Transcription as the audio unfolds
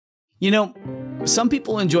You know, some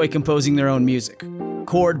people enjoy composing their own music,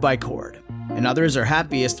 chord by chord, and others are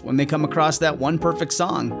happiest when they come across that one perfect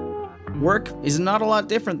song. Work is not a lot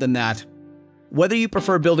different than that. Whether you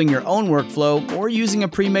prefer building your own workflow or using a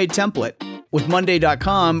pre-made template, with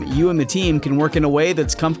Monday.com, you and the team can work in a way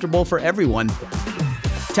that's comfortable for everyone.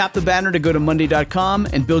 Tap the banner to go to Monday.com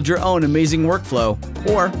and build your own amazing workflow,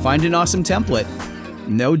 or find an awesome template.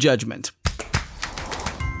 No judgment.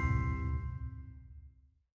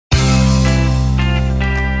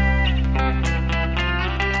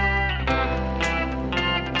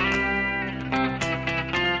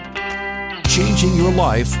 Changing your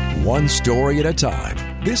life one story at a time.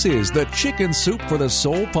 This is the Chicken Soup for the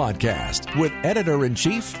Soul podcast with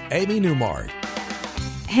Editor-in-Chief Amy Newmark.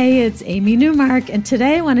 Hey, it's Amy Newmark, and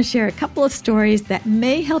today I want to share a couple of stories that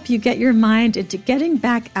may help you get your mind into getting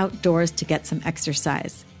back outdoors to get some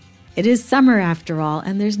exercise. It is summer after all,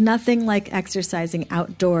 and there's nothing like exercising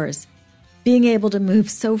outdoors. Being able to move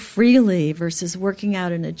so freely versus working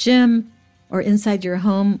out in a gym or inside your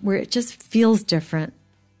home where it just feels different.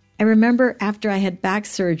 I remember after I had back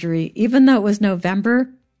surgery, even though it was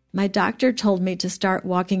November, my doctor told me to start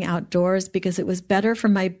walking outdoors because it was better for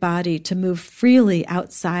my body to move freely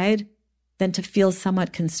outside than to feel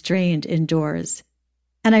somewhat constrained indoors.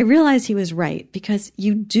 And I realized he was right because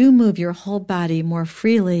you do move your whole body more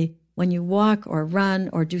freely when you walk or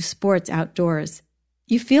run or do sports outdoors.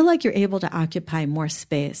 You feel like you're able to occupy more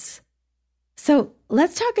space. So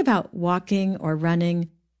let's talk about walking or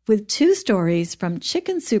running with two stories from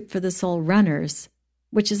Chicken Soup for the Soul Runners,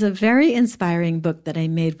 which is a very inspiring book that I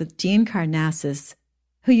made with Dean Karnazes,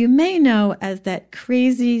 who you may know as that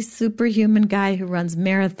crazy superhuman guy who runs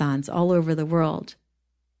marathons all over the world.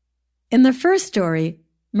 In the first story,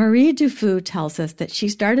 Marie Dufour tells us that she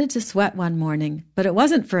started to sweat one morning, but it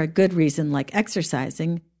wasn't for a good reason like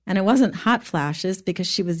exercising, and it wasn't hot flashes because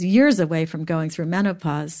she was years away from going through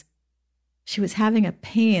menopause. She was having a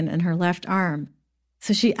pain in her left arm.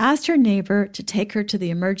 So she asked her neighbor to take her to the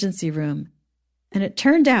emergency room. And it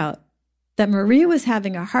turned out that Marie was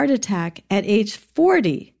having a heart attack at age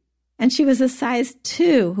 40. And she was a size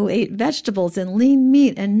 2 who ate vegetables and lean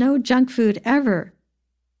meat and no junk food ever.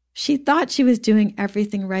 She thought she was doing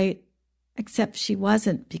everything right, except she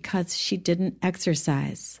wasn't because she didn't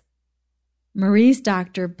exercise. Marie's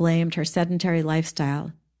doctor blamed her sedentary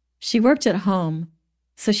lifestyle. She worked at home,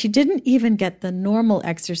 so she didn't even get the normal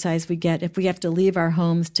exercise we get if we have to leave our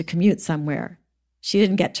homes to commute somewhere. She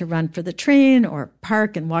didn't get to run for the train or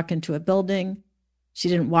park and walk into a building. She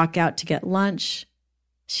didn't walk out to get lunch.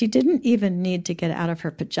 She didn't even need to get out of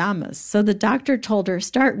her pajamas. So the doctor told her,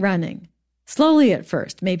 start running. Slowly at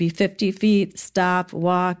first, maybe 50 feet, stop,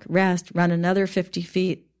 walk, rest, run another 50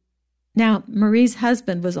 feet. Now, Marie's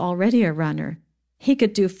husband was already a runner. He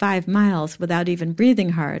could do 5 miles without even breathing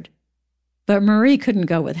hard. But Marie couldn't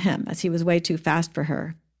go with him as he was way too fast for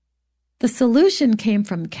her. The solution came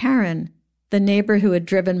from Karen, the neighbor who had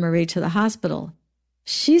driven Marie to the hospital.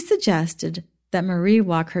 She suggested that Marie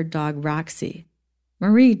walk her dog Roxy.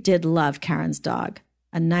 Marie did love Karen's dog,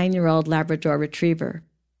 a 9-year-old Labrador retriever.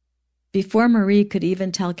 Before Marie could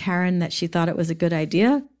even tell Karen that she thought it was a good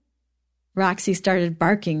idea, Roxy started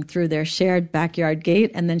barking through their shared backyard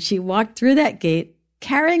gate, and then she walked through that gate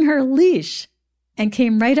carrying her leash and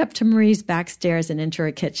came right up to Marie's back stairs and into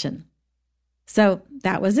her kitchen. So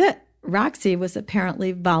that was it. Roxy was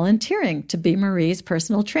apparently volunteering to be Marie's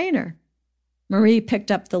personal trainer. Marie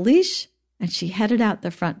picked up the leash and she headed out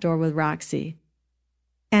the front door with Roxy.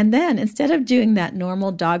 And then instead of doing that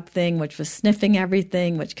normal dog thing, which was sniffing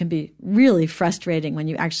everything, which can be really frustrating when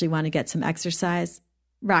you actually want to get some exercise,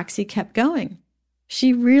 Roxy kept going.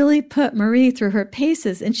 She really put Marie through her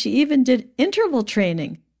paces, and she even did interval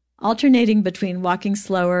training, alternating between walking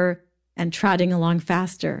slower and trotting along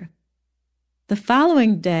faster. The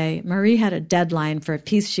following day, Marie had a deadline for a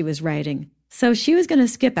piece she was writing, so she was going to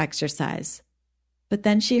skip exercise. But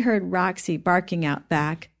then she heard Roxy barking out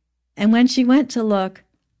back, and when she went to look,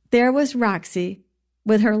 there was Roxy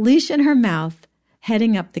with her leash in her mouth,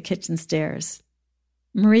 heading up the kitchen stairs.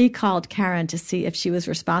 Marie called Karen to see if she was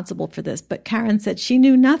responsible for this, but Karen said she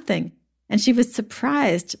knew nothing, and she was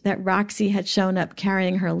surprised that Roxy had shown up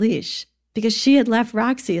carrying her leash because she had left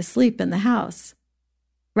Roxy asleep in the house.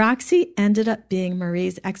 Roxy ended up being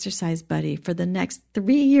Marie's exercise buddy for the next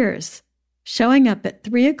 3 years, showing up at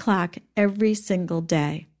 3 o'clock every single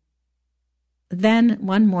day. Then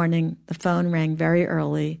one morning, the phone rang very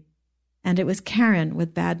early, and it was Karen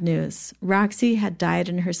with bad news. Roxy had died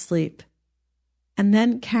in her sleep. And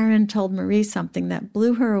then Karen told Marie something that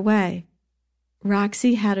blew her away.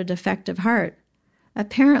 Roxy had a defective heart.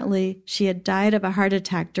 Apparently, she had died of a heart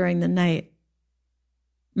attack during the night.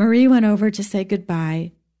 Marie went over to say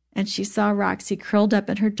goodbye, and she saw Roxy curled up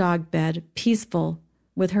in her dog bed, peaceful,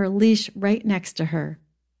 with her leash right next to her,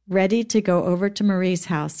 ready to go over to Marie's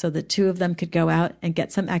house so the two of them could go out and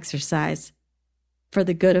get some exercise, for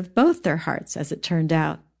the good of both their hearts, as it turned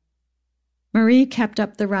out. Marie kept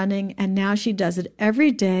up the running, and now she does it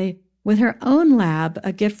every day with her own lab,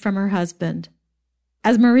 a gift from her husband.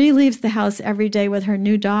 As Marie leaves the house every day with her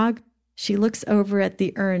new dog, she looks over at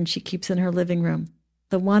the urn she keeps in her living room,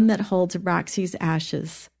 the one that holds Roxy's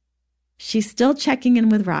ashes. She's still checking in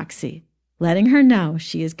with Roxy, letting her know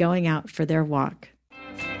she is going out for their walk.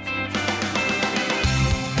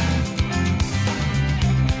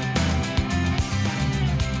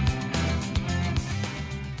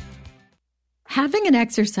 Having an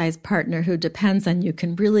exercise partner who depends on you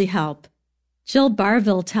can really help. Jill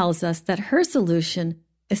Barville tells us that her solution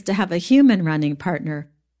is to have a human running partner,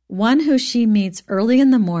 one who she meets early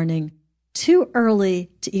in the morning, too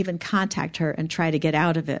early to even contact her and try to get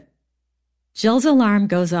out of it. Jill's alarm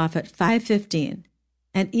goes off at 5:15,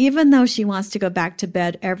 and even though she wants to go back to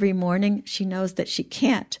bed every morning, she knows that she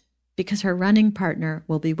can't because her running partner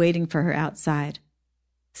will be waiting for her outside.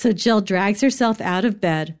 So Jill drags herself out of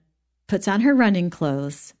bed, puts on her running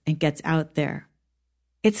clothes, and gets out there.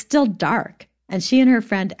 It's still dark, and she and her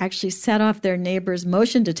friend actually set off their neighbors'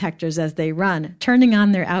 motion detectors as they run, turning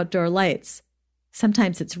on their outdoor lights.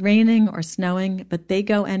 Sometimes it's raining or snowing, but they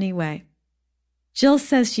go anyway. Jill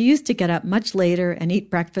says she used to get up much later and eat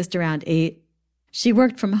breakfast around 8. She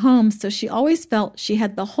worked from home, so she always felt she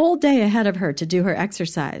had the whole day ahead of her to do her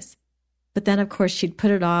exercise. But then, of course, she'd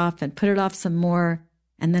put it off and put it off some more,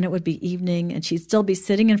 and then it would be evening, and she'd still be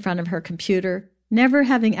sitting in front of her computer, never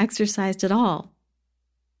having exercised at all.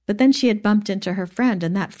 But then she had bumped into her friend,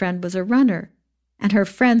 and that friend was a runner. And her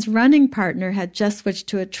friend's running partner had just switched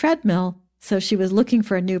to a treadmill, so she was looking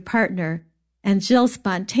for a new partner, and Jill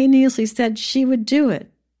spontaneously said she would do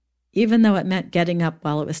it, even though it meant getting up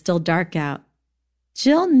while it was still dark out.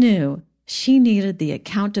 Jill knew she needed the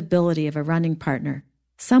accountability of a running partner,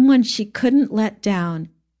 someone she couldn't let down,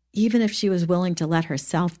 even if she was willing to let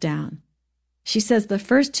herself down. She says the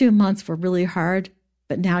first 2 months were really hard,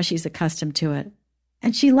 but now she's accustomed to it.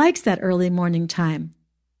 And she likes that early morning time.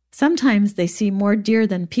 Sometimes they see more deer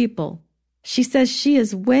than people. She says she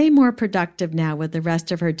is way more productive now with the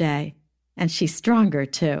rest of her day, and she's stronger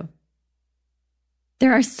too.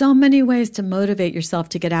 There are so many ways to motivate yourself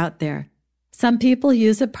to get out there. Some people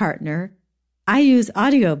use a partner. I use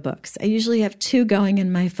audiobooks. I usually have 2 going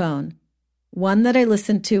in my phone. One that I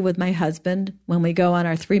listen to with my husband when we go on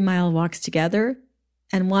our 3-mile walks together,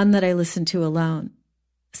 and one that I listen to alone.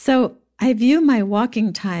 So I view my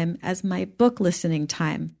walking time as my book listening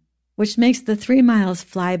time, which makes the 3 miles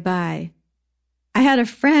fly by. I had a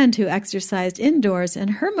friend who exercised indoors, and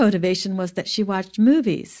her motivation was that she watched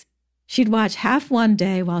movies. She'd watch half one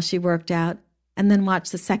day while she worked out, and then watch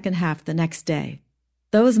the second half the next day.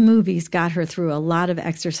 Those movies got her through a lot of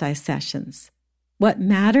exercise sessions. What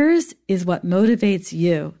matters is what motivates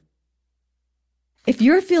you. If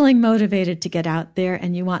you're feeling motivated to get out there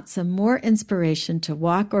and you want some more inspiration to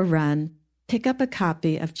walk or run, pick up a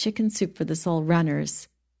copy of Chicken Soup for the Soul Runners,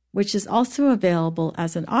 which is also available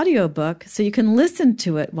as an audiobook so you can listen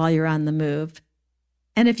to it while you're on the move.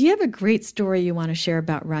 And if you have a great story you want to share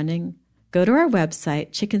about running, go to our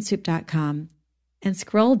website, chickensoup.com, and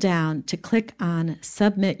scroll down to click on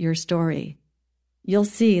Submit Your Story. You'll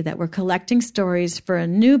see that we're collecting stories for a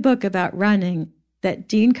new book about running that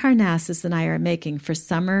Dean Karnassus and I are making for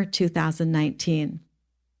summer 2019.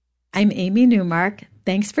 I'm Amy Newmark.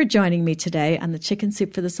 Thanks for joining me today on the Chicken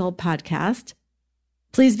Soup for the Soul podcast.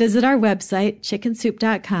 Please visit our website,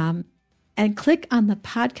 chickensoup.com, and click on the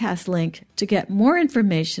podcast link to get more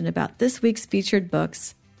information about this week's featured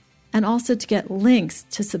books, and also to get links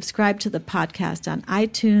to subscribe to the podcast on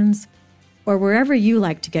iTunes or wherever you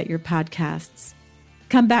like to get your podcasts.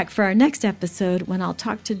 Come back for our next episode when I'll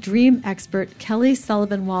talk to dream expert Kelly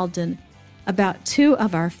Sullivan Walden about 2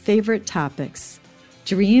 of our favorite topics,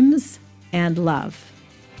 dreams and love.